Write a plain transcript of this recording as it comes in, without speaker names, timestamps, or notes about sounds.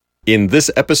In this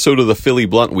episode of the Philly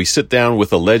Blunt, we sit down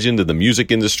with a legend in the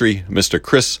music industry, Mr.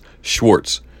 Chris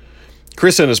Schwartz.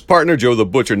 Chris and his partner, Joe the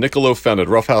Butcher Nicolo, founded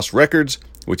Ruffhouse Records,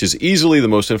 which is easily the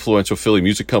most influential Philly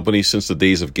music company since the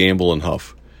days of Gamble and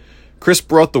Huff. Chris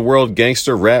brought the world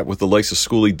gangster rap with the likes of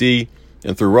Schoolie D,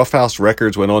 and through Ruffhouse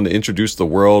Records went on to introduce the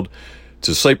world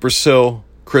to Cypress Hill,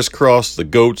 Criss Cross, the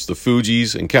Goats, the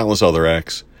Fugees, and countless other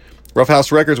acts.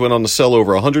 Ruffhouse Records went on to sell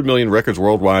over 100 million records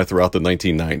worldwide throughout the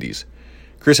 1990s.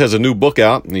 Chris has a new book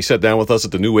out, and he sat down with us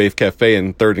at the New Wave Cafe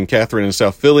in 3rd and Catherine in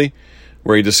South Philly,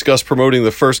 where he discussed promoting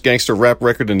the first gangster rap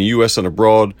record in the U.S. and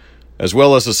abroad, as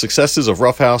well as the successes of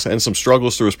Ruffhouse and some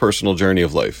struggles through his personal journey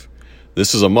of life.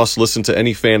 This is a must-listen to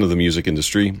any fan of the music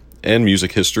industry, and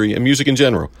music history, and music in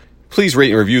general. Please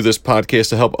rate and review this podcast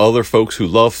to help other folks who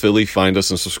love Philly find us,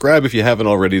 and subscribe if you haven't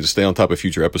already to stay on top of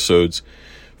future episodes.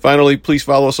 Finally, please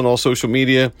follow us on all social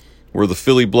media. We're the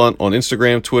Philly Blunt on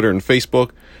Instagram, Twitter, and Facebook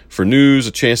for news,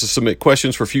 a chance to submit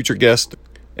questions for future guests,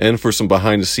 and for some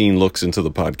behind-the-scene looks into the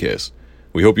podcast.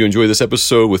 We hope you enjoy this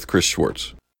episode with Chris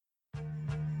Schwartz.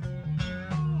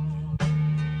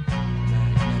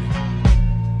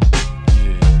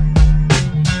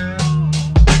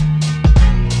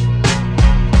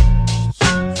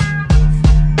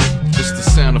 It's the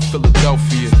sound of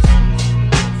Philadelphia.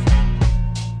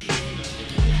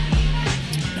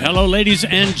 Hello, ladies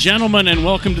and gentlemen, and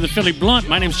welcome to the Philly Blunt.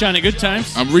 My name's Johnny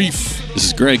Goodtimes. I'm Reef. This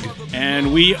is Greg.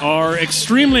 And we are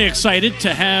extremely excited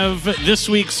to have this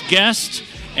week's guest,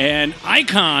 an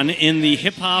icon in the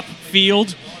hip-hop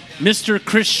field, Mr.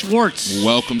 Chris Schwartz.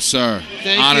 Welcome, sir.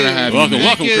 Honor to have you.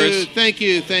 Welcome, Chris. Thank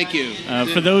you.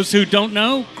 For those who don't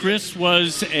know, Chris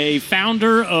was a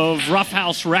founder of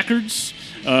Ruffhouse Records,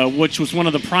 which was one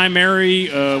of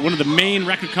the main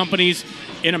record companies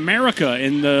in America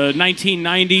in the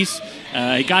 1990s.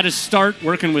 He got his start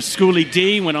working with Schoolie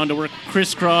D, went on to work with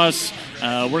Criss Cross,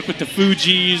 work with the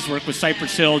Fugees, work with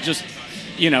Cypress Hill, just,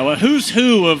 a who's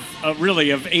who of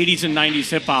 80s and 90s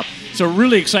hip-hop. So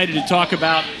really excited to talk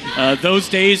about those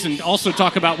days and also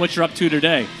talk about what you're up to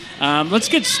today. Let's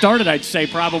get started, I'd say,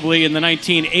 probably in the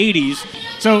 1980s.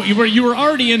 So you were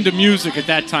already into music at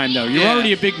that time, though. You were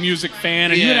already a big music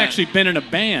fan, and you had actually been in a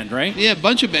band, right? Yeah, a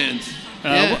bunch of bands.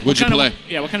 What'd you play?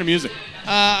 What kind of music?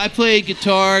 I played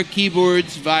guitar,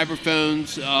 keyboards,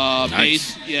 vibraphones,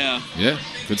 bass, Yeah,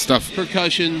 good stuff.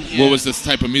 percussion. What was this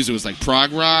type of music? Was it like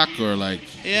prog rock or like?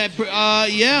 Yeah.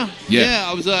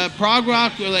 I was prog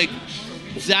rock, or like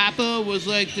Zappa was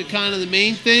like the kind of the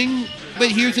main thing. But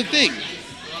here's the thing: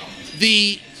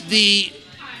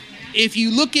 if you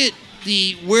look at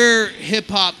where hip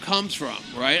hop comes from,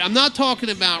 right? I'm not talking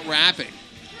about rapping.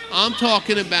 I'm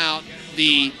talking about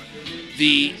the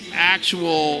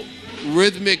actual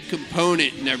rhythmic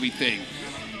component and everything.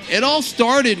 It all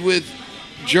started with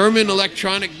German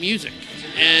electronic music.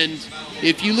 And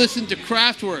if you listen to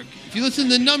Kraftwerk, if you listen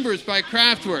to Numbers by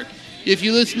Kraftwerk, if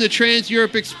you listen to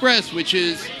Trans-Europe Express, which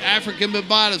is African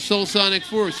Bambaataa, Soul Sonic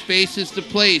Force, Space is the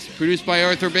Place, produced by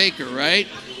Arthur Baker, right?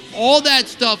 All that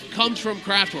stuff comes from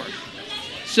Kraftwerk.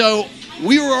 So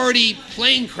we were already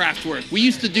playing Kraftwerk. We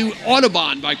used to do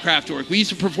Autobahn by Kraftwerk. We used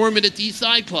to perform it at the East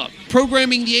Side Club.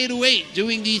 Programming the 808,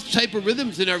 doing these type of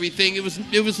rhythms and everything, it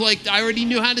was like I already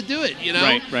knew how to do it,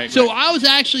 Right. So I was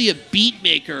actually a beat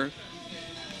maker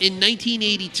in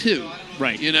 1982.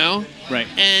 Right. Right.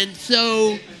 And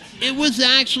so it was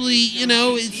actually, it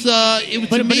was.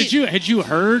 But had you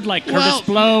heard like Curtis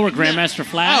Blow or Grandmaster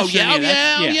Flash? Oh yeah.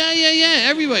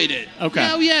 Everybody did. Okay.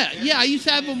 Yeah. I used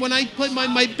to have them when I played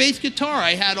my bass guitar.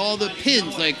 I had all the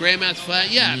pins like Grandmaster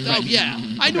Flash. Yeah. Right. Oh yeah.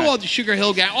 I knew all the Sugar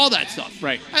Hill Gang, all that stuff.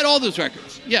 Right. I had all those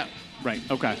records. Yeah. Right.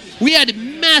 Okay. We had a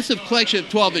massive collection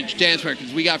of 12-inch dance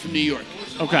records we got from New York.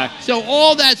 Okay. So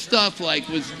all that stuff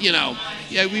was,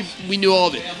 we knew all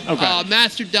of it. Okay.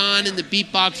 Master Don and the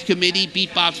Beatbox Committee,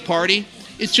 Beatbox Party.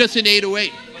 It's just an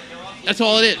 808. That's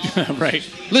all it is. Right.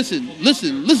 Listen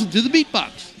to the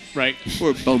beatbox. Right.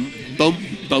 Or bum bum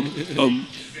bum bum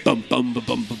bum bum bum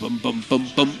bum bum bum bum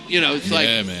bum. It's like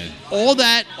man. all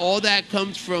that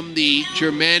comes from the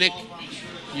Germanic,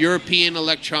 European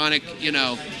electronic,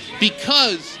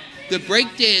 because the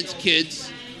breakdance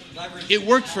kids, it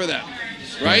worked for them.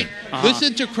 Right? Uh-huh.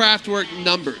 Listen to Kraftwerk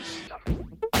Numbers.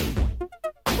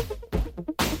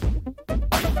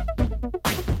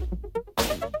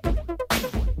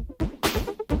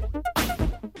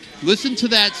 Listen to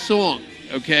that song,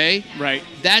 okay? Right.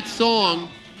 That song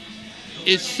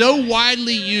is so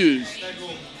widely used.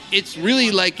 It's really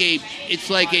like a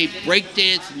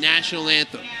breakdance national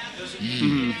anthem.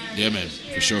 Yeah, man,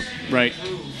 for sure. Right.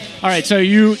 All right, so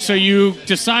you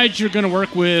decide you're going to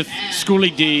work with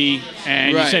Schoolie D,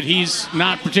 and you Right. said he's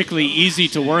not particularly easy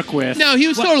to work with. No, he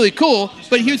was totally cool.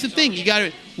 But here's the thing: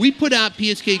 we put out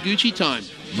PSK Gucci Time,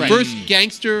 Right. first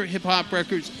gangster hip hop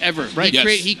records ever. Right. Yes.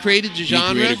 He created the He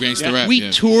genre. created gangsta rap. We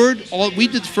yeah. toured we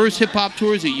did the first hip hop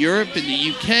tours of Europe and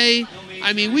the UK.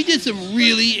 I mean, we did some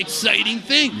really exciting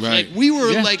things. Right. Like we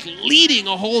were Yeah. like leading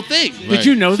a whole thing. Right. Did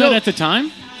you know that So- at the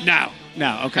time? No.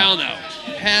 No. Okay. Hell no.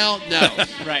 Hell no.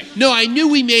 Right. No, I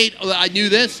knew I knew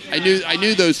this. I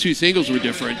knew those two singles were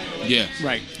different. Yeah.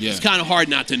 Right. Yeah. It's kind of hard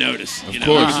not to notice. Of You know,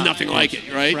 course. there's nothing like it,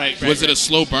 right? Right. Was it a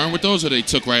slow burn with those, or they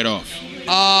took right off?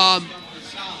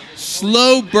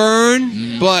 Slow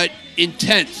burn, but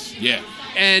intense. Yeah.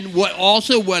 And what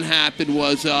happened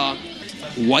was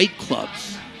white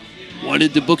clubs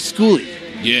wanted to book Schoolie.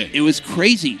 Yeah. It was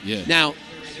crazy. Yeah. Now,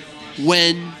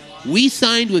 when we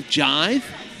signed with Jive,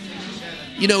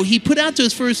 you know, he put out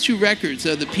those first two records,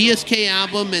 the PSK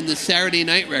album and the Saturday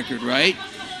Night record, right?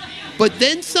 But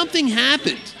then something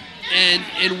happened.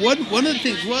 And one of the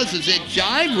things is that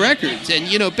Jive Records, and,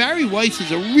 you know, Barry Weiss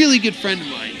is a really good friend of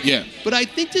mine. Yeah. But I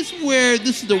think this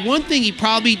is the one thing he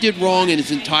probably did wrong in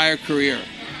his entire career.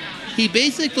 He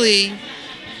basically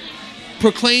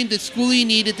proclaimed that Schoolie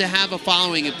needed to have a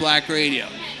following at Black Radio.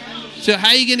 So how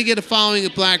are you going to get a following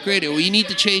at Black Radio? Well, you need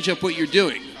to change up what you're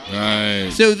doing.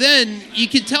 Right. So then you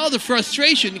can tell the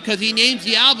frustration because he names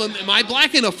the album, Am I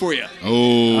Black Enough for You?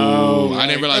 Oh, I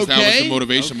didn't realize that was Okay. the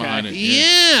motivation Okay. behind it.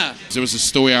 Yeah. There was a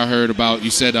story I heard about. You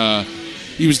said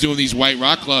he was doing these white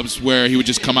rock clubs where he would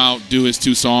just come out, do his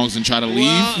 2 songs, and try to leave.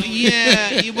 Well,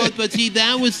 yeah. But see,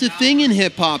 that was the thing in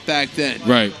hip-hop back then.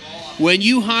 Right. When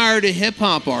you hired a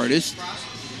hip-hop artist,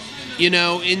 you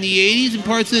know, in the 80s and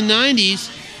parts of the 90s,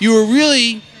 you were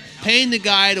really paying the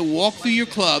guy to walk through your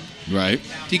club, Right.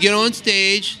 to get on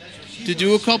stage, to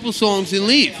do a couple songs and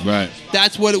leave. Right.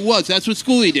 That's what it was. That's what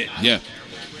Schoolie did. Yeah.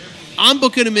 I'm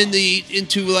booking him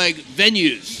into like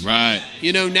venues, Right.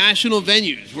 you know, national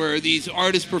venues where these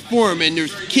artists perform, and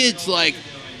there's kids like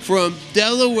from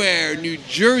Delaware, New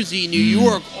Jersey, New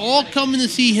York, all coming to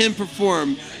see him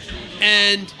perform.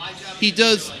 And he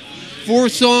does 4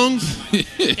 songs,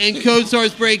 and Code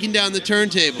starts breaking down the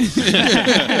turntables.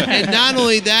 And not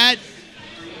only that,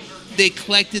 they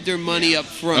collected their money up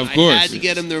front. Of course. I had to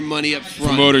get them their money up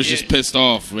front. Promoter's just pissed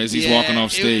off as he's walking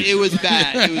off stage. It was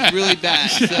bad. It was really bad.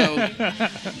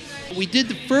 So we did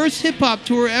the first hip-hop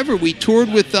tour ever. We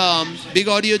toured with Big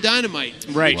Audio Dynamite.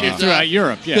 Right. Wow. Throughout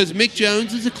Europe. Yeah. Because Mick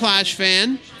Jones is a Clash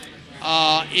fan.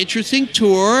 Interesting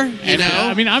tour, you And, know.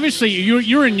 I mean, obviously,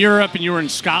 you're in Europe and you're in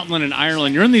Scotland and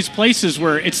Ireland. You're in these places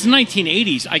where it's the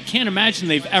 1980s. I can't imagine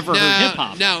they've ever heard hip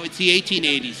hop. No, it's the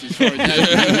 1880s as far as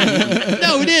that.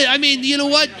 No, it is. I mean, you know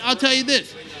what? I'll tell you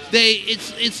this.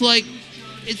 It's like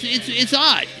it's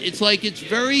odd. It's like it's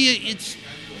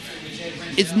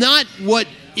not what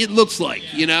it looks like,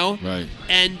 you know? Right.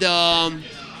 And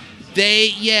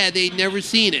they'd never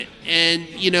seen it. And,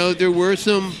 you know, there were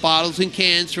some bottles and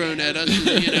cans thrown at us,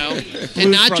 you know.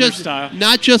 And Blues Brothers style.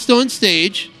 not just on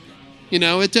stage, you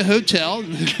know, at the hotel.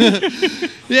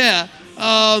 Yeah.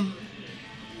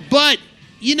 But,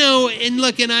 you know, and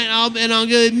look, and I'm going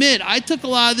to admit, I took a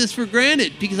lot of this for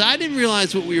granted because I didn't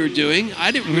realize what we were doing. I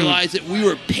didn't realize that we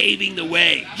were paving the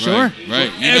way. Sure.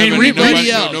 Right. You Everybody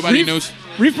never- else. Nobody knows.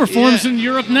 Reef performs Yeah. in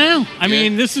Europe now. I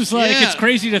mean, this is like, Yeah. it's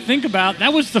crazy to think about.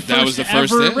 That was the That was first the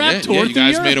first ever thing. rap Yeah, tour yeah, through you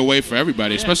guys Europe. made a way for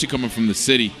everybody, especially coming from the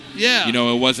city. Yeah. You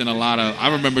know, it wasn't a lot of. I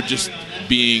remember just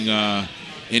being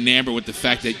enamored with the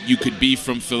fact that you could be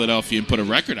from Philadelphia and put a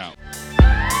record out.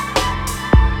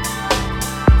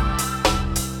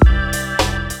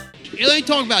 Let me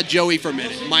talk about Joey for a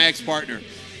minute, my ex-partner.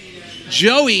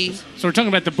 Joey... So we're talking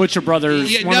about the Butcher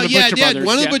Brothers. One of the Butcher Brothers.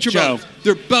 one of the Yeah, Butcher Joe. Brothers.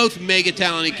 They're both mega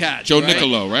talented cats. Joe right?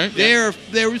 Niccolo, right? They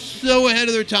were so ahead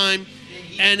of their time.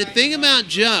 And the thing about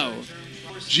Joe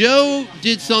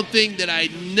did something that I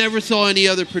never saw any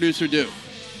other producer do.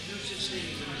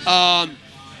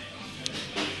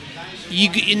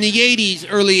 In the 80s,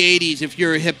 early 80s, if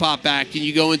you're a hip-hop act and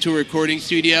you go into a recording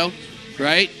studio,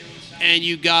 right, and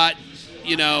you got,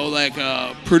 you know, like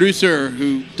a producer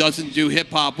who doesn't do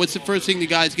hip-hop, what's the first thing the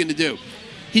guy's going to do?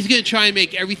 He's going to try and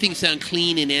make everything sound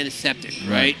clean and antiseptic,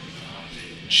 right?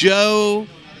 Joe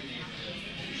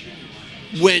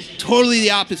went totally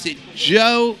the opposite.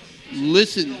 Joe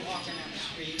listened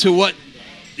to what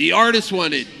the artist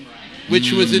wanted,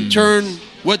 which was in turn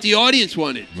what the audience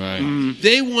wanted. Right.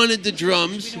 They wanted the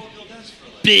drums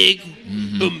big,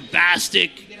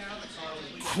 bombastic,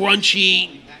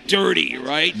 crunchy, dirty,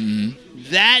 right?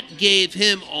 That gave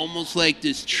him almost like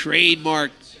this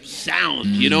trademark sound,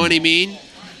 you know what I mean?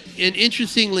 And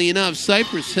interestingly enough,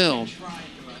 Cypress Hill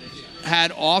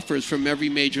had offers from every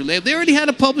major label. They already had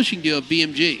a publishing deal at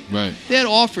BMG. Right. They had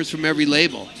offers from every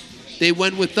label. They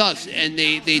went with us, and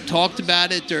they talked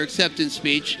about it, their acceptance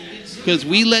speech, because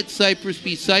we let Cypress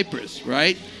be Cypress,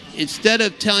 right? Instead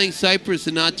of telling Cypress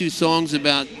to not do songs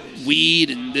about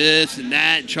weed and this and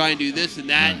that and try and do this and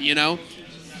that, you know,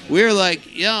 we're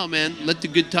like, yeah, man, let the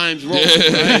good times roll,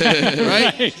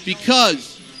 right?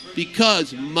 Because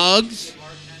Muggs,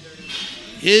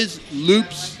 his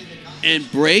loops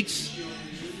and breaks,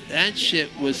 that shit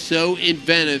was so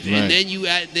inventive. Right. And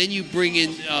then you bring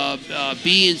in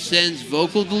B and Sen's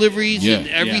vocal deliveries and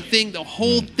everything. The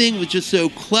whole thing was just so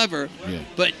clever. Yeah.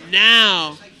 But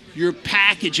now you're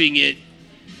packaging it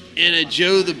in a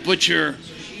Joe the Butcher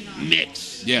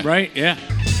mix. Yeah. Right? Yeah.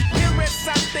 Here is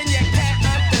something you can't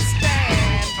understand.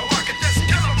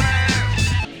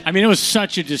 I mean, it was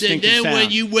such a And distinctive then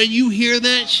sound. when you hear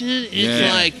that shit,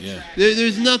 it's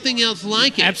there's nothing else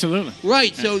like it. Absolutely.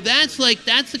 Right. So that's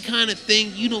the kind of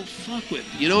thing you don't fuck with.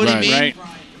 You know what I mean? Right.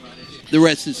 The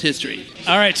rest is history.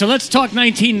 All right, so let's talk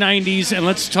 1990s, and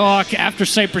let's talk after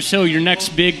Cypress Hill. Your next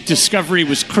big discovery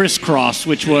was Crisscross,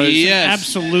 which was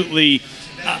absolutely,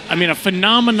 a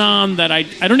phenomenon that I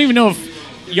don't even know if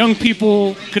young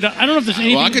people could. I don't know if there's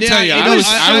anything. Well, I could tell you, I was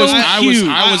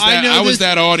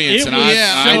that audience, and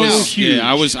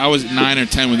I was 9 or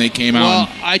 10 when they came out.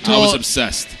 I was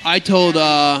obsessed. I tell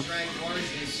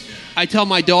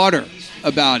my daughter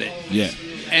about it. Yeah.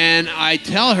 And I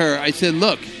tell her, I said,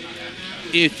 look,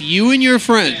 if you and your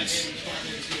friends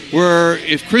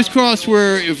if Crisscross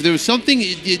if there was something,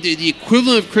 the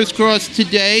equivalent of Crisscross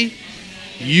today,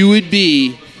 you would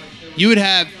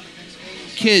have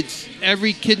kids,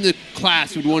 every kid in the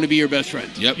class would want to be your best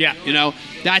friend. Yep. Yeah. You know,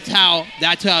 that's how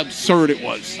absurd it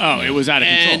was. Oh, it was out of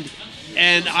control.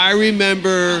 And I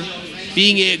remember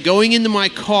going into my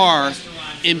car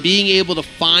and being able to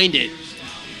find it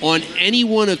on any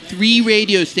one of 3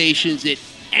 radio stations at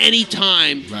any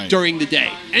time during the day.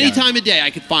 Any time of day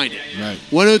I could find it. Right.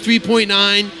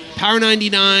 103.9, Power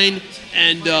 99,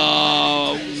 and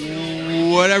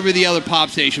whatever the other pop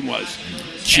station was.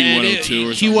 Q102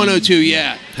 or something. Q102,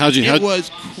 yeah. It was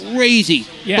crazy.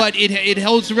 Yeah. But it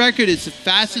holds the record. It's the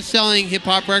fastest selling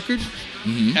hip-hop record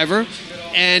ever.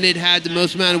 And it had the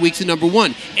most amount of weeks at number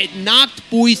 1. It knocked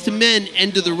Boys to Men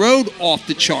End of the Road off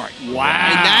the chart. Wow.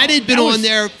 And that had been on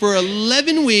there for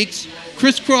 11 weeks.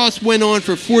 Crisscross went on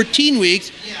for 14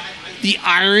 weeks. The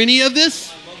irony of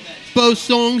this, both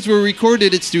songs were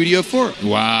recorded at Studio 4.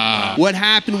 Wow. What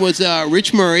happened was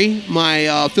Rich Murray,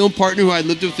 my film partner who I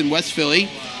lived with in West Philly,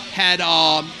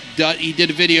 he did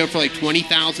a video for like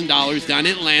 $20,000 down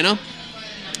in Atlanta.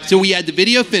 So we had the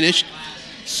video finished.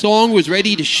 Song was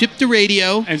ready to ship to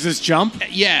radio. And is this Jump?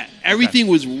 Yeah, everything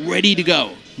was ready to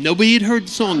go. Nobody had heard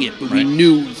the song yet, but we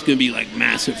knew it was going to be like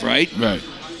massive, right? Right.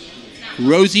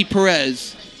 Rosie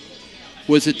Perez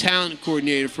was a talent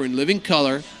coordinator for In Living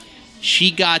Color.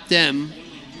 She got them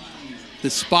the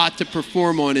spot to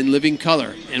perform on In Living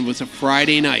Color, and it was a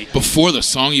Friday night. Before the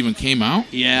song even came out?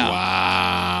 Yeah.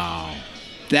 Wow.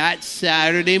 That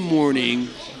Saturday morning,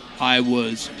 I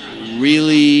was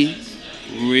really,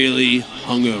 really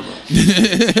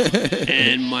hungover.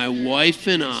 And my wife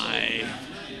and I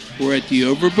were at the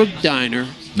Overbrook Diner.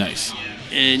 Nice.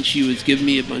 And she was giving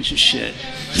me a bunch of shit.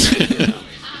 You know?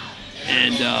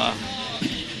 And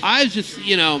I was just,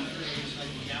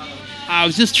 I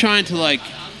was just trying to, like,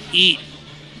 eat,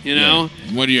 you know?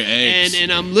 Yeah. What are your eggs?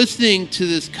 And I'm listening to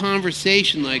this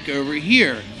conversation, like, over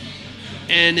here.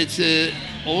 And it's an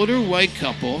older white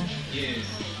couple.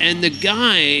 And the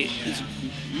guy, this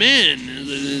man,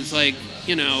 is like,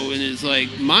 and is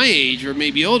like my age or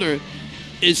maybe older,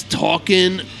 is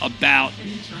talking about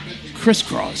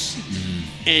Crisscross.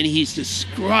 And he's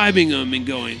describing them and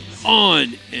going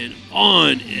on and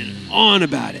on and on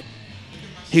about it.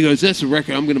 He goes, that's a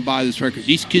record. I'm going to buy this record.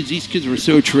 These kids were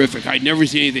so terrific. I'd never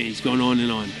seen anything. He's going on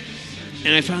and on.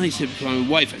 And I finally said to my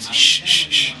wife, I said, shh,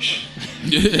 shh, shh, shh.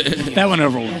 That went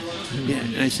over well. Yeah,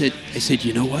 and I said,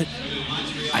 you know what?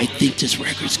 I think this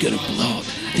record's going to blow up.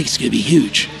 I think it's going to be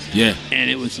huge. Yeah. And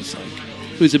it was just like,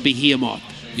 it was a behemoth.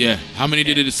 Yeah. How many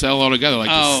did it sell altogether?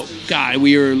 God,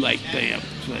 we were like,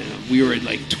 we were at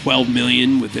like 12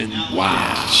 million within.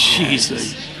 Wow.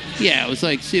 Jesus. Yeah, it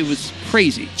was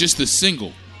crazy. Just the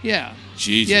single. Yeah.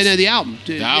 Jesus. Yeah, no, the album.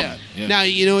 The album. Yeah. Now,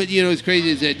 what's crazy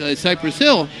is that Cypress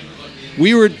Hill,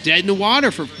 we were dead in the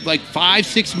water for like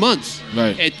 5-6 months.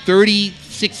 Right. At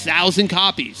 36,000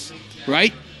 copies,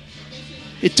 right?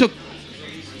 It took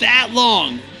that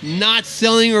long not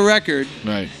selling a record.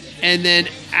 Right. And then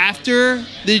after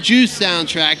the Juice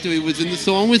soundtrack that was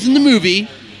in the movie,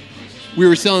 we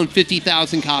were selling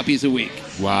 50,000 copies a week.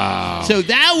 Wow. So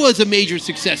that was a major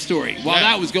success story while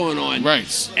that was going on.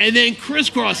 Right. And then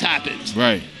Crisscross happened.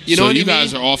 Right. You know so what you I mean?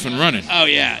 guys are off and running. Oh,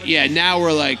 yeah. Now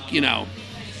we're like,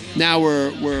 now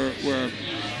we're.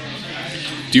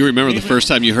 Do you remember the first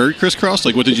time you heard Crisscross?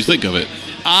 Like, what did you think of it?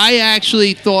 I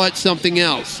actually thought something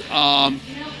else.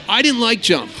 I didn't like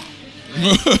Jump.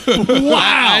 Wow.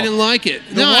 I didn't like it.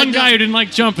 The one guy who didn't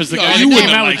like Jump is the guy you who wouldn't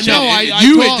came out have with liked Jump. it.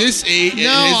 You at this age,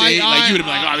 like you would have been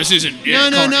like, oh, this isn't. No.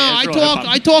 hip-hop.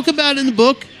 I talk about in the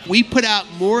book. We put out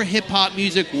more hip hop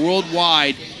music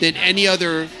worldwide than any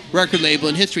other record label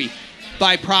in history.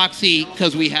 By proxy,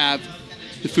 because we have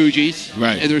the Fugees,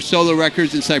 right, and their solo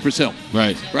records in Cypress Hill,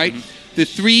 right. The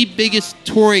three biggest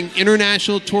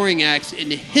international touring acts in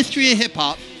the history of hip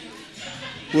hop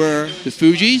were the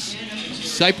Fugees,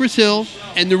 Cypress Hill,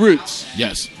 and the Roots.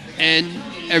 Yes. And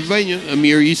everybody,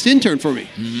 Amir used to intern for me.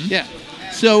 Mm-hmm. Yeah.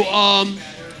 So,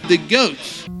 the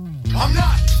Goats. I'm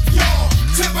not your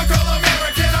typical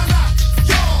American. I'm not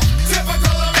your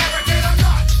typical American. I'm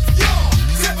not your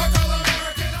typical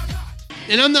American. I'm not.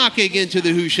 And I'm not going to get into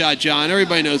the Who Shot John.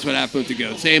 Everybody knows what happened with the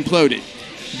Goats. They imploded.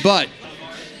 But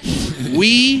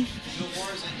we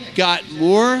got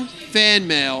more fan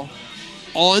mail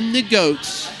on the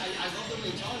Goats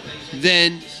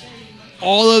than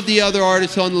all of the other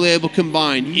artists on the label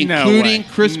combined, including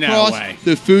Crisscross,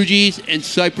 the Fugees, and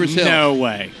Cypress Hill. No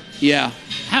way. Yeah.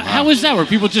 How was that? Were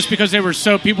people just because they were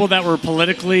people that were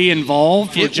politically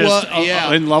involved were just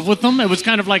in love with them? It was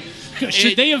kind of like,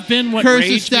 should they have been what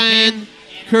Rage became?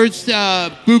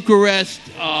 Bucharest,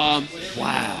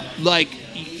 wow. Like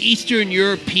Eastern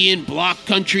European bloc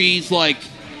countries, like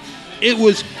it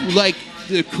was like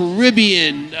the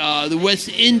Caribbean, the West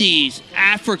Indies,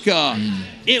 Africa.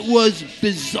 It was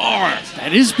bizarre.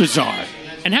 That is bizarre.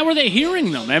 And how were they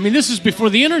hearing them? I mean, this is before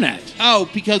the internet. Oh,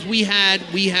 because we had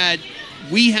a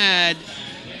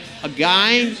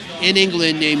guy in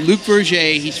England named Luc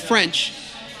Verger. He's French,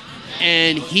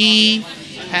 and he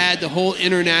had the whole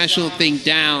international thing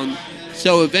down.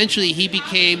 So eventually he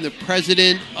became the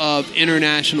president of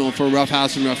International for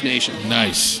Ruffhouse and Rough Nation.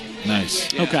 Nice.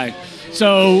 Yeah. Okay.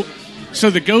 So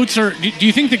the Goats are... Do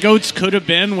you think the Goats could have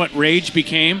been what Rage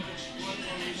became?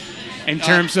 In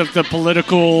terms of the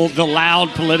loud,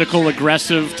 political,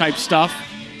 aggressive type stuff?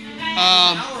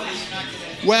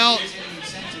 Well,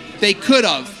 they could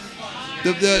have.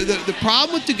 The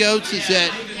problem with the Goats is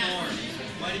that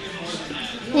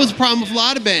it was a problem with a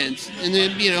lot of bands, and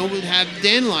then would have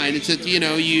Dandelion. It's that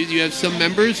you have some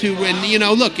members who,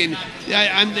 look, and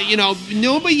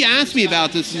nobody asked me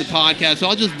about this in the podcast, so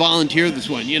I'll just volunteer this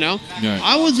one. Yeah.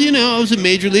 I was a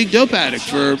major league dope addict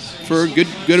for a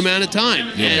good amount of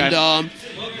time, yeah.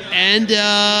 and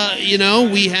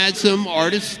we had some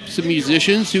artists, some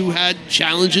musicians who had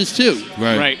challenges too,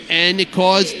 right, and it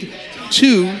caused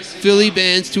two Philly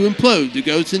bands to implode: the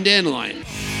Goats and Dandelion.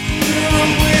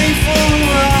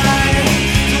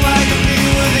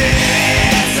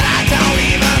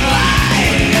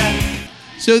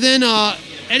 So then,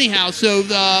 anyhow,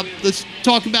 let's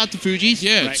talk about the Fugees.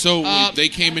 Yeah, right. So they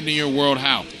came into your world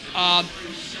how?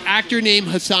 Actor named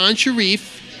Hassan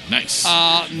Sharif. Nice.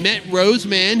 Met Rose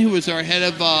Mann, who was our head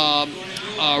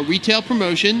of retail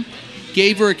promotion,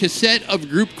 gave her a cassette of a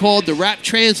group called the Rap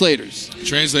Translators.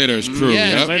 Translators crew,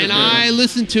 yes, yep. And I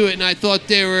listened to it, and I thought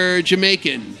they were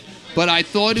Jamaican, but I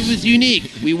thought it was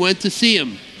unique. We went to see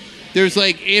them. There's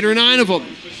like 8 or 9 of them.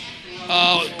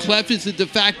 Clef is the de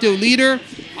facto leader.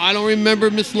 I don't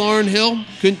remember Miss Lauryn Hill.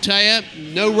 Couldn't tell you.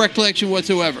 No recollection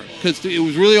whatsoever, because it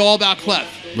was really all about Clef.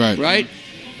 Right?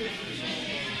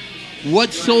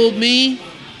 What sold me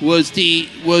was the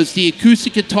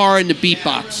acoustic guitar and the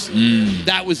beatbox.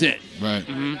 That was it. Right.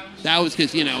 Mm-hmm. That was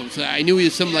because, so I knew he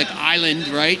was some like island,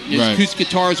 right? And his right. acoustic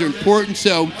guitars are important.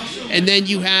 So, and then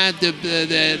you have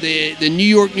the New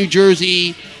York, New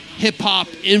Jersey hip-hop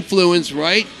influence,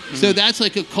 right? Mm-hmm. So that's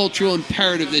like a cultural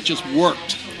imperative that just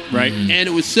worked. Right. Mm-hmm. And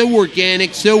it was so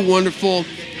organic, so wonderful.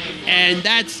 And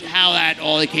that's how that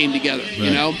all came together,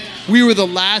 right. We were the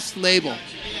last label.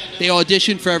 They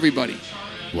auditioned for everybody.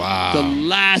 Wow. The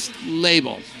last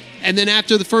label. And then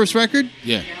after the first record,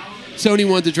 Sony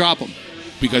wanted to drop them.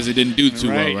 Because it didn't do too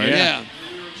well, right? Yeah.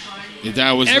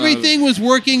 That was everything was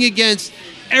working against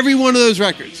every one of those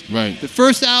records. Right. The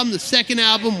first album, the second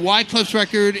album, Wyclef's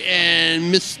record,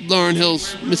 and Miss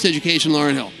Education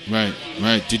Lauryn Hill. Right,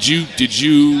 right. Did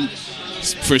you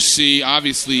foresee,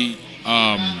 obviously,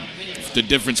 the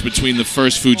difference between the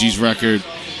first Fugees record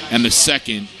and the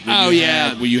second? Where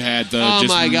you had the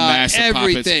massive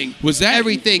everything. Was that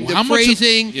everything? The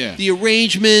phrasing, the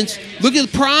arrangements. Look at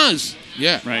Praz.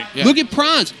 Yeah, right. Yeah. Look at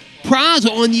Praz. Praz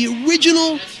on the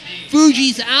original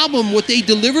Fugees album, what they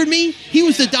delivered me, he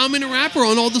was the dominant rapper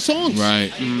on all the songs.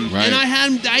 Right. Right.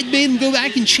 And I'd made him go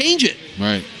back and change it.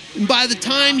 Right. And by the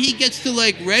time he gets to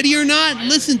like Ready or Not,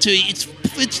 listen to it.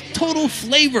 It's total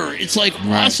flavor. It's like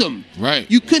awesome. Right.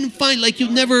 You couldn't find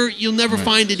you'll never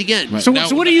find it again. Right. So, Now,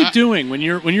 so what are you doing when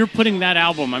you're putting that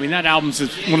album? I mean, that album's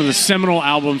one of the seminal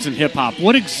albums in hip hop.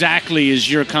 What exactly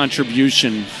is your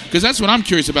contribution? Because that's what I'm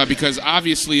curious about. Because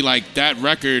obviously, like that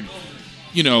record,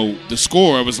 you know, the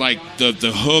score was like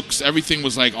the hooks, everything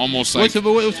was like almost like.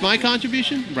 What's my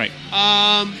contribution? Right.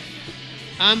 I'm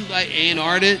like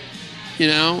A&R'd it. You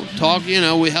know, talk. You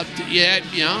know, we have to. Yeah.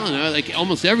 You know, I don't know, like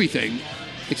almost everything,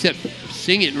 except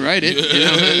sing it and write it. You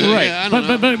know? Right. Yeah, I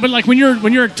don't know. But like when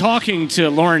you're talking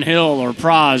to Lauryn Hill or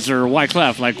Praz or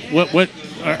Wyclef, like what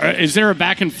is there a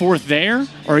back and forth there,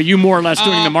 or are you more or less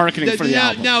doing the marketing for the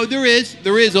album? No, there is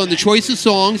on the choice of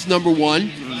songs. Number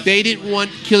one, they didn't want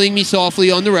 "Killing Me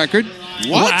Softly" on the record.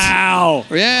 What? Wow.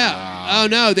 Yeah. Wow. Oh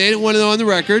no, they didn't want it on the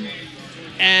record,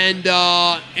 and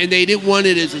they didn't want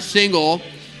it as a single.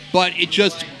 But it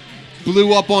just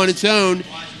blew up on its own.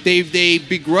 They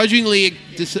begrudgingly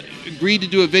agreed to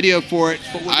do a video for it.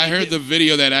 But I heard the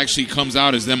video that actually comes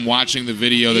out is them watching the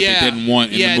video that they didn't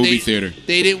want in the movie theater.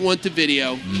 They didn't want the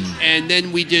video. And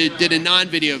then we did a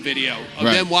non-video video of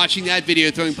them watching that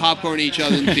video, throwing popcorn at each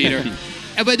other in the theater.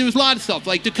 But there was a lot of stuff,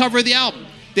 like the cover of the album.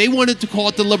 They wanted to call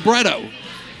it the libretto.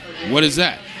 What is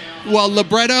that? Well,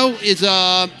 libretto is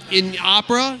in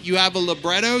opera. You have a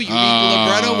libretto. You read the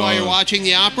libretto while you're watching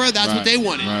the opera. That's what they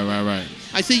wanted. Right.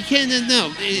 I said you can't. No,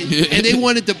 and they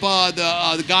wanted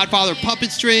the Godfather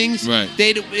puppet strings. Right.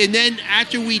 And then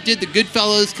after we did the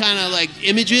Goodfellas kind of like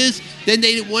images, then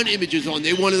they didn't want images on.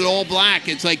 They wanted it all black.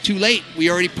 It's like too late. We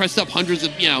already pressed up hundreds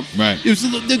of Right. It was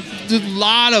a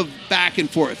lot of back and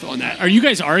forth on that. Are you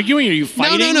guys arguing? Are you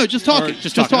fighting? No, just talking.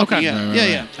 Just talking. Okay.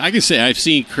 Yeah. I can say I've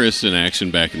seen Chris in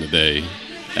action back in the day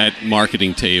at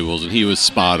marketing tables, and he was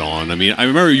spot on. I mean, I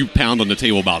remember you pound on the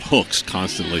table about hooks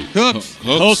constantly. Hooks.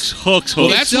 Well,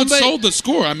 that's what sold the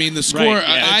score. I mean, the score. Right,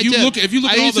 yeah. If you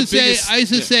look at all the biggest. I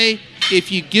used to say,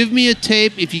 if you give me a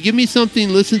tape, if you give me something,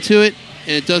 listen to it,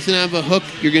 and it doesn't have a hook,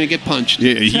 you're going to get punched.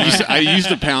 Yeah, I used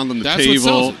to pound on the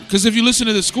table. Because if you listen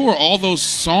to the score, all those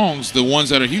songs, the ones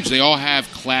that are huge, they all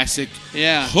have classic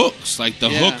hooks. Like the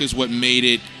hook is what made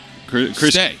it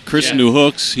stay. Chris knew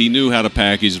hooks. He knew how to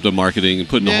package the marketing and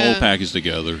putting the whole package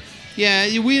together.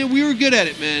 Yeah, we were good at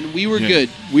it, man. We were good.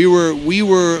 We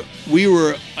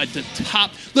were at the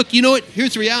top. Look, you know what?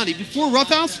 Here's the reality. Before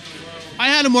Ruffhouse, I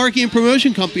had a marketing and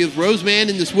promotion company with Rose Mann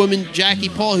and this woman, Jackie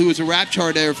Paul, who was a rap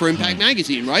chart editor for Impact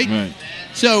Magazine, right?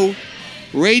 So,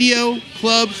 radio,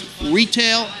 clubs,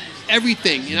 retail,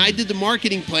 everything. And I did the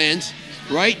marketing plans,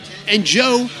 right? And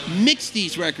Joe mixed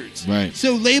these records. Right.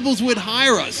 So labels would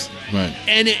hire us. Right.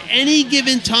 And at any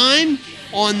given time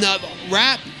on the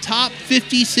rap top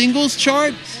 50 singles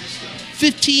chart,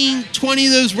 15, 20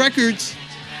 of those records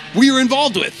we were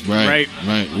involved with. Right.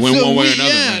 One way or another.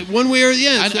 Yeah, right. one way or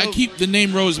yeah. I keep the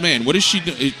name Rose Mann. What is she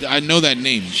do? I know that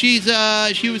name. She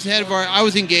was head of our. I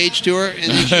was engaged to her,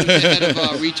 and then she was the head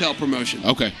of retail promotion.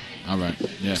 Okay. All right.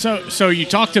 Yeah. So you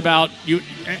talked about you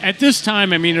at this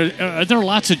time. I mean, are there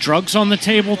lots of drugs on the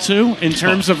table too? In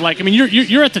terms of like, I mean,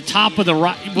 you're at the top of the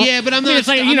rock. Yeah, but I'm not. It's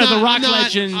like the rock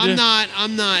legend.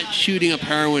 I'm not shooting up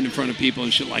heroin in front of people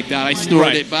and shit like that. I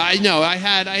snorted it, but I know I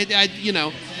had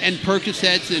and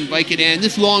Percocets and Vicodin.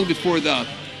 This is long before the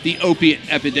opiate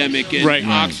epidemic and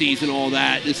oxys and all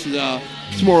that. This is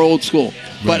it's more old school.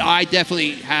 But I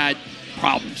definitely had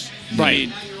problems. Right. I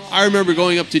mean, I remember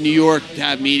going up to New York to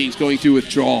have meetings, going through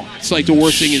withdrawal. It's like the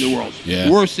worst thing in the world. Yeah.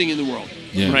 Worst thing in the world.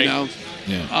 Yeah. Right. You know?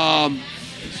 Yeah.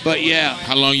 But yeah.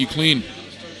 How long you clean?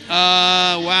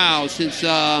 Wow. Since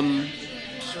I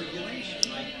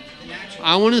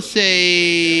want to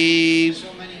say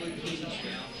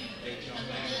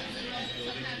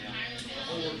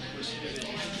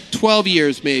 12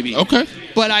 years maybe. Okay.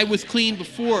 But I was clean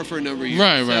before for a number of years.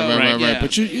 Right. Yeah.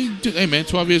 But hey man,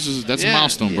 12 years that's a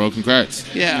milestone, bro.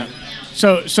 Congrats. Yeah.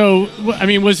 So I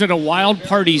mean, was it a wild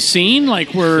party scene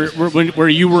like where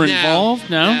you were involved?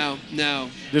 No.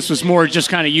 This was more just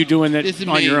kind of you doing it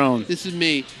on your own. This is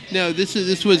me. No,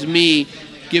 this was me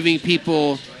giving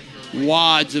people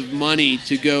wads of money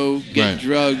to go get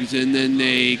drugs, and then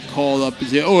they call up and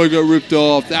say, "Oh, I got ripped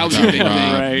off." That was a big thing.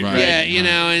 Right. Yeah,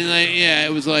 and like,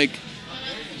 it was like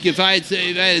if I had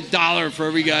 $1 for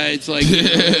every guy, it's like,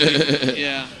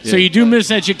 yeah. So you do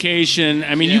miseducation.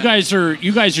 I mean, you guys are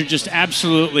just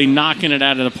absolutely knocking it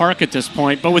out of the park at this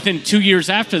point. But within 2 years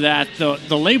after that,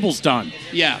 the label's done.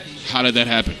 Yeah. How did that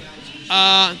happen?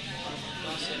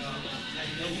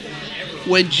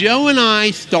 When Joe and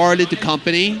I started the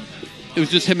company, It was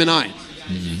just him and I.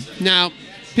 Now,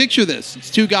 picture this. It's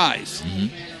two guys.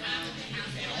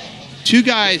 Two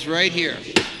guys right here,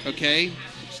 okay?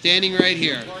 Standing right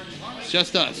here. It's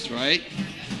just us, right?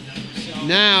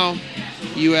 Now,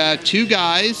 you have two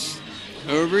guys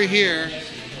over here,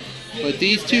 but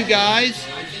these two guys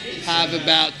have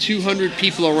about 200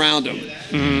 people around them.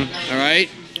 All right?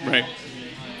 Right.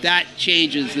 That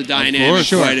changes the dynamic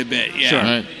quite a bit. Yeah. Sure.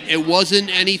 Right. It wasn't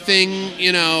anything,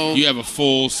 you know. You have a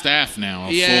full staff now,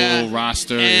 a full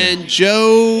roster. And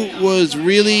Joe was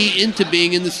really into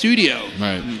being in the studio.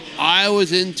 Right. I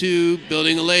was into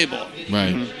building a label.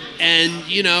 Right. And,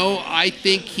 you know, I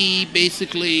think he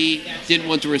basically didn't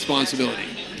want the responsibility,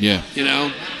 Yeah. you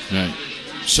know? Right.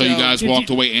 So you guys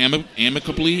walked away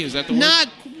amicably? Is that the word? Not.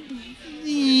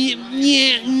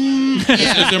 Yeah.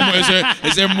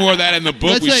 Is there more of that in the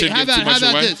book? Let's We say, shouldn't give too how much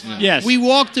about away. this? Yeah. Yes. We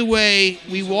walked away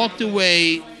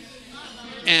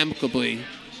amicably,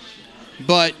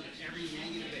 but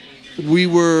we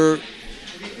were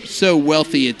so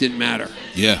wealthy it didn't matter.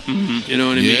 Yeah. You know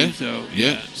what I mean? So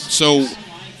Yeah. So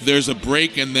there's a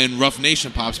break, and then Rough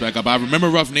Nation pops back up. I remember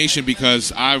Rough Nation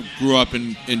because I grew up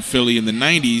in Philly in the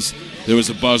 90s. There was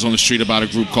a buzz on the street about a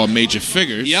group called Major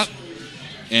Figures. Yep.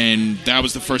 And that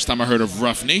was the first time I heard of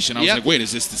Rough Nation. I was Yep. like, wait,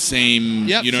 is this the same?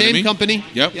 Yep. You know Same what I mean? company.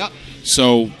 Yep. Yep.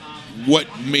 So what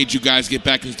made you guys get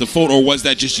back into the fold, or was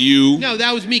that just you? No,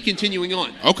 that was me continuing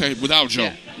on. Okay, without Joe.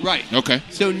 Yeah. Right. Okay.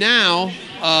 So now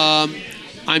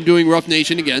I'm doing Rough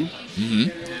Nation again.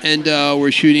 And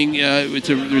we're shooting. It's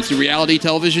a reality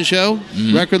television show,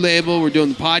 record label. We're doing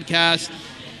the podcast,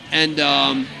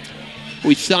 and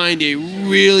we signed a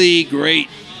really great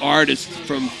artist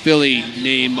from Philly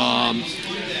named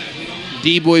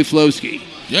D-Boy Flowski.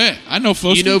 Yeah, I know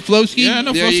Flowski. You know Flowski? Yeah, I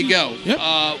know there Flowski. you go. Yep.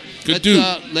 Good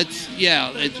let's,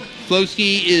 dude.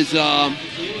 Flowski is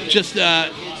just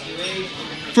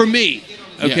for me,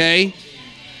 okay?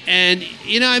 And,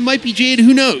 you know, I might be jaded.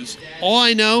 Who knows? All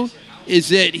I know is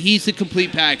that he's a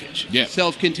complete package. Yeah.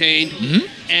 Self-contained,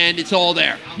 and it's all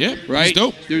there. Yeah, Right? he's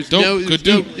dope. There's Dope. no Good there's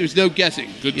dude. there's no guessing.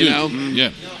 Good you dude. know? Yeah.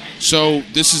 So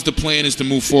this is the plan: is to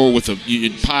move forward with a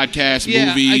podcast,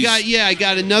 movies. I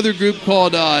got another group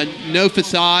called No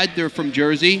Facade. They're from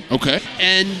Jersey. Okay.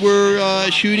 And we're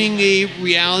shooting a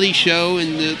reality show,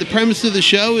 and the premise of the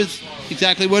show is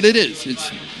exactly what it is.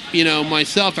 It's, you know,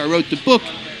 myself. I wrote the book.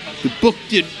 The book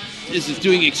is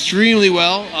doing extremely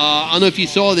well. I don't know if you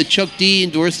saw that Chuck D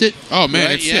endorsed it. Oh man,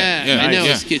 Right? it's sick. Yeah, I know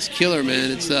Yeah. it's killer, man.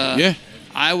 It's Yeah.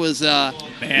 I was Man,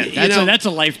 you know, that's a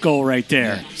life goal right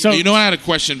there. So You know, I had a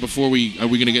question before are we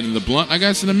going to get into the blunt, I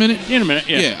guess, in a minute? in a minute,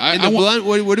 yeah. Yeah. in the blunt.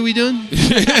 What are we doing?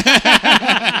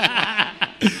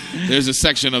 There's a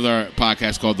section of our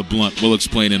podcast called The Blunt. We'll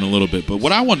explain in a little bit. But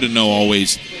what I wanted to know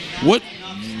always, what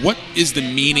is the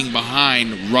meaning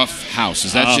behind Rough House?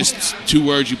 Is that just two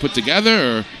words you put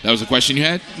together, or that was a question you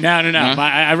had? No. Huh?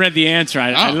 I read the answer.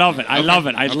 I Oh, love it. I okay. love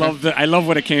it. Okay. I love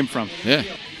what it came from. Yeah.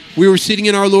 We were sitting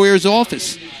in our lawyer's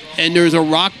office, and there's a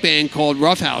rock band called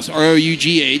Ruffhouse,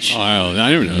 Roughh. Oh,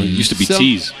 I don't know. It used to be So-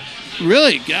 Tease.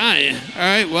 Really, guy. All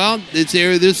right, well, it's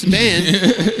there. This band,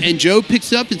 and Joe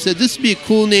picks up and said, "This would be a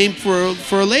cool name for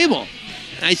a label."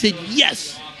 And I said,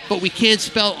 "Yes, but we can't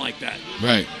spell it like that.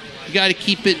 Right. You got to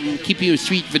keep it in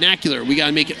street vernacular. We got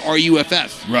to make it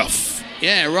RUFF. Rough.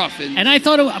 Yeah, rough." And I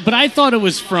thought it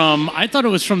was from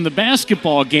the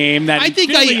basketball game that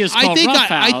Philly is called Ruffhouse.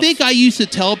 I think I used to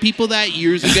tell people that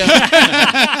years ago.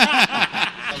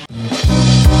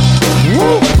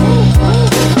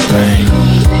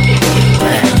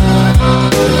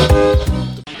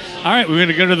 All right, we're going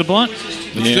to go to the blunt.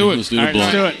 Let's do it. Let's do All the right,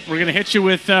 let's blunt. do it. We're going to hit you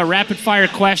with rapid fire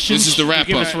questions. This is the wrap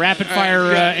Give up. us rapid fire All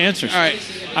right, answers. all right.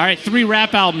 All right, 3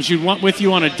 rap albums you'd want with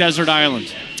you on a desert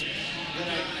island.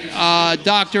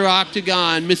 Dr.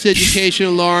 Octagon, Miseducation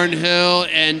of Lauryn Hill,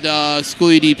 and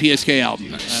Schoolie D PSK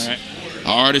album. All right. An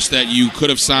artist that you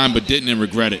could have signed but didn't and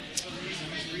regret it.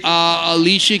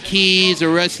 Alicia Keys,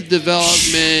 Arrested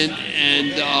Development,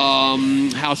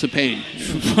 and House of Pain.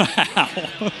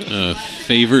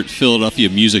 Favorite Philadelphia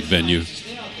music venue?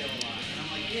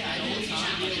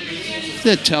 It's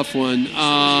a tough one.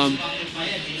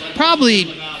 Probably,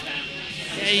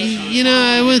 you know,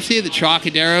 I wouldn't say the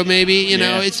Trocadero. Maybe, you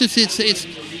know, Yeah. it's just it's.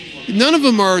 None of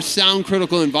them are sound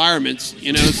critical environments,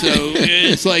 you know. So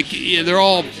it's like they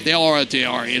all are what they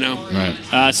are, you know.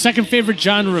 Right. Second favorite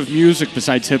genre of music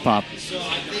besides hip hop?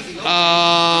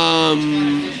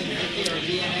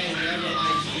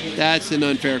 That's an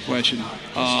unfair question.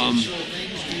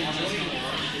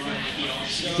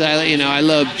 I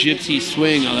love Gypsy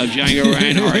Swing. I love Django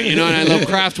Reinhardt. You know, and I love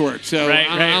Kraftwerk. So Right.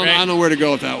 I don't know where to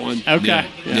go with that one. Okay.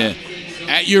 Yeah.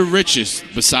 At your richest,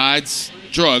 besides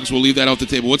drugs. We'll leave that off the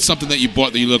table. What's something that you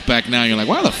bought that you look back now and you're like,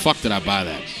 why the fuck did I buy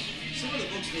that?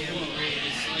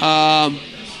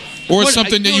 Or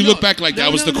something that you look back like,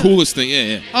 that was the coolest thing. Yeah,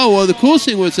 yeah. Oh, well, the coolest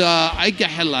thing was I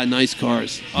had a lot of nice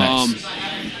cars. Nice.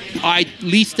 I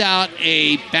leased out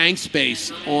a bank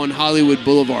space on Hollywood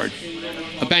Boulevard,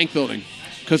 a bank building,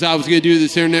 because I was going to do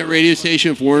this internet radio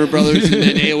station for Warner Brothers, and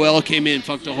then AOL came in and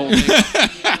fucked the whole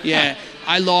thing. Yeah,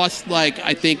 I lost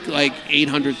I think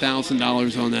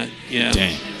 $800,000 on that. Yeah.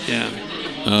 Dang. Yeah.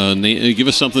 Give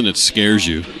us something that scares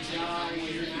you.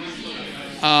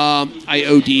 I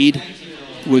OD'd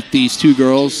with these two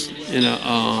girls in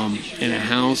a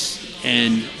house,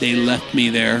 and they left me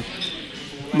there.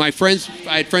 I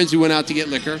had friends who went out to get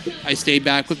liquor. I stayed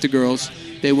back with the girls.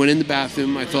 They went in the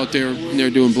bathroom. I thought they were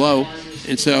doing blow,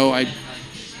 and so I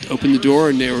opened the door,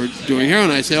 and they were doing heroin.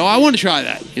 I said, "Oh, I want to try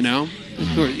that." Of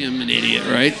course, I'm an idiot,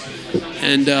 right?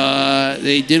 And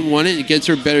they didn't want it. Against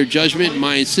their better judgment,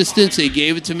 my insistence, they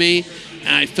gave it to me,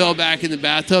 and I fell back in the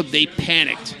bathtub. They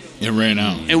panicked. It ran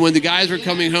out. And when the guys were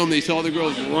coming home, they saw the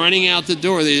girls running out the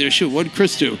door. They said, "Shoot, what did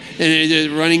Chris do?" And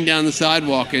they're running down the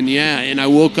sidewalk. And and I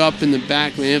woke up in the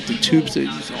back, man, after tubes. It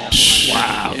was awful.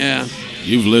 Wow. Yeah.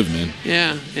 You've lived, man.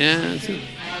 Yeah. That's it.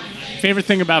 Favorite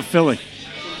thing about Philly?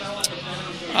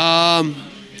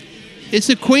 It's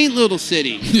a quaint little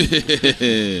city.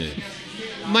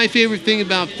 My favorite thing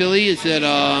about Philly is that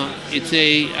I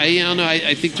don't know.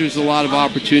 I think there's a lot of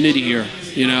opportunity here.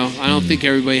 I don't think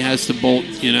everybody has to bolt.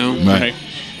 Right.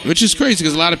 Which is crazy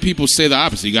because a lot of people say the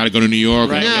opposite. You got to go to New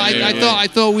York. Right. No, I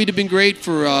thought we'd have been great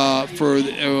for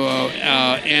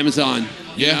Amazon.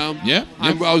 Yeah.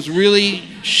 I was really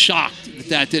shocked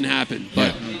that didn't happen.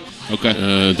 But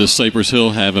okay. Does Cypress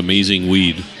Hill have amazing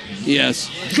weed? yes,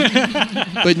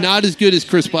 but not as good as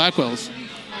Chris Blackwell's.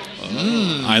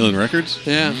 Island Records?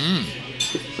 Yeah.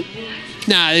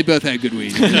 Nah, they both had good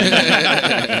weed.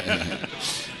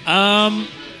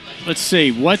 Let's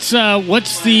see. What's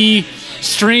the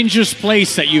strangest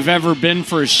place that you've ever been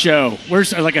for a show?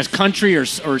 Where's like a country or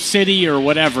city or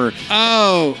whatever?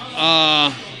 Oh,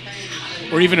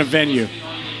 or even a venue.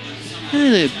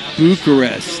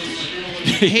 Bucharest.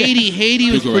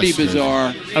 Haiti was pretty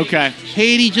bizarre. Okay.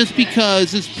 Haiti, just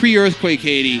because it's pre-earthquake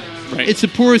Haiti. Right. It's the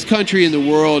poorest country in the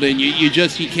world, and you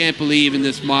can't believe in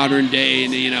this modern day,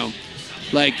 and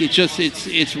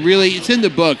it's really, it's in the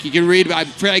book. You can read about.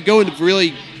 I go into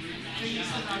really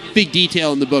big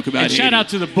detail in the book about it. Shout out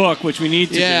to the book, which we need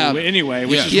to do anyway,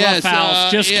 which is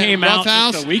Ruffhouse. Just came out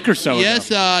just a week or so ago. Yes,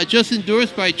 just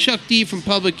endorsed by Chuck D from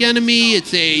Public Enemy.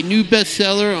 It's a new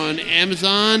bestseller on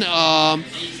Amazon.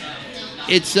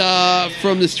 It's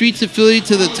from the streets of Philly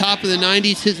to the top of the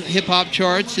 90s hip-hop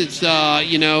charts. It's, I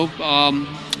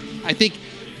think,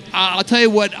 I'll tell you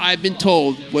what I've been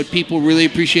told, what people really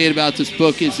appreciate about this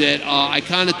book is that I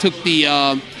kind of took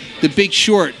the Big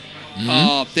Short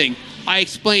thing. I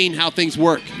explain how things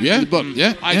work in the book.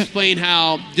 I explain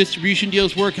how distribution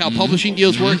deals work, how publishing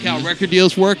deals work, how record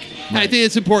deals work. And I think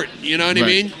it's important. You know what I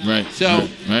mean? Right. So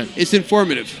it's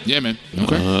informative. Yeah, man.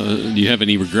 Okay. Do you have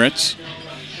any regrets?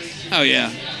 Oh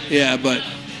yeah, but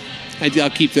I'll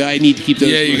keep that. I need to keep those.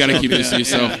 Yeah, you got to keep this to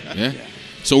yourself. Yeah.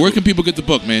 So where can people get the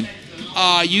book, man?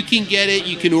 You can get it.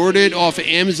 You can order it off of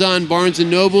Amazon, Barnes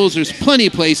and Nobles. There's plenty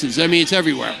of places. I mean, it's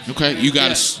everywhere. Okay. You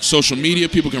got social media.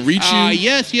 People can reach you.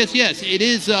 Yes. It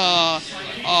is rough.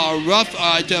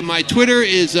 My Twitter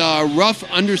is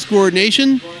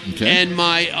rough_nation. Okay. And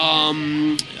my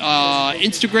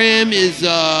Instagram is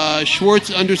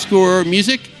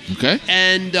Schwartz_music. Okay.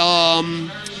 And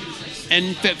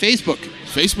Facebook.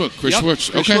 Facebook, Chris Schwartz.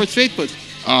 Chris Schwartz Facebook.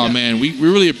 Oh, man, we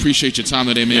really appreciate your time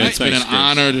today, man. Yeah, it's been an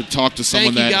honor to talk to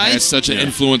someone that has such an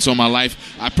influence on my life.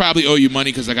 I probably owe you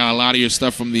money because I got a lot of your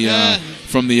stuff from the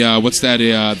what's that?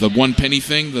 The 1 penny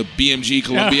thing, the BMG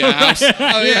Columbia House.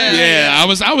 I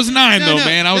was 9 though,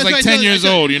 man. I was like 10 years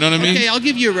old. You know what I mean? Okay, I'll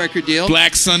give you a record deal.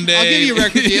 Black Sunday. I'll give you a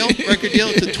record deal.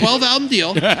 It's a 12-album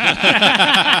deal,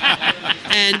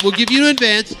 and we'll give you an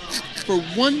advance. For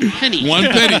 1 penny. 1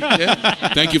 penny.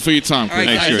 Thank you for your time, Chris. All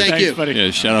right, guys, thank you. Buddy.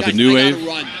 Yeah, shout out to New Wave.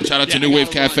 Shout out to New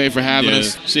Wave Cafe for having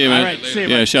us. See you, man. All right, see you,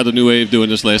 yeah, shout out to New Wave doing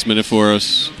this last minute for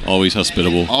us. Always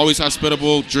hospitable. Always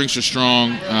hospitable. Drinks are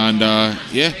strong. And,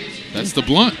 that's the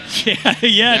blunt. Yeah, it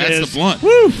is. That's the blunt.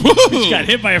 Woo! Just got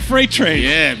hit by a freight train.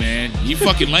 Yeah, man. You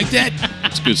fucking like that?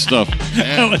 It's good stuff.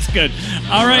 Oh, that's good.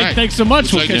 All right, thanks so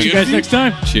much. We'll catch you guys next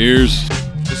time. Cheers.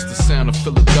 It's the sound of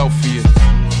Philadelphia.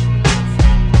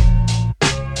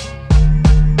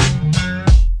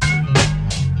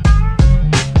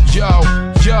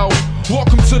 Yo,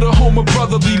 welcome to the home of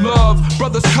brotherly love.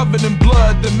 Brothers covered in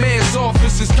blood, the man's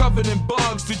office is covered in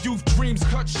bugs. The youth dreams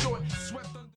cut short.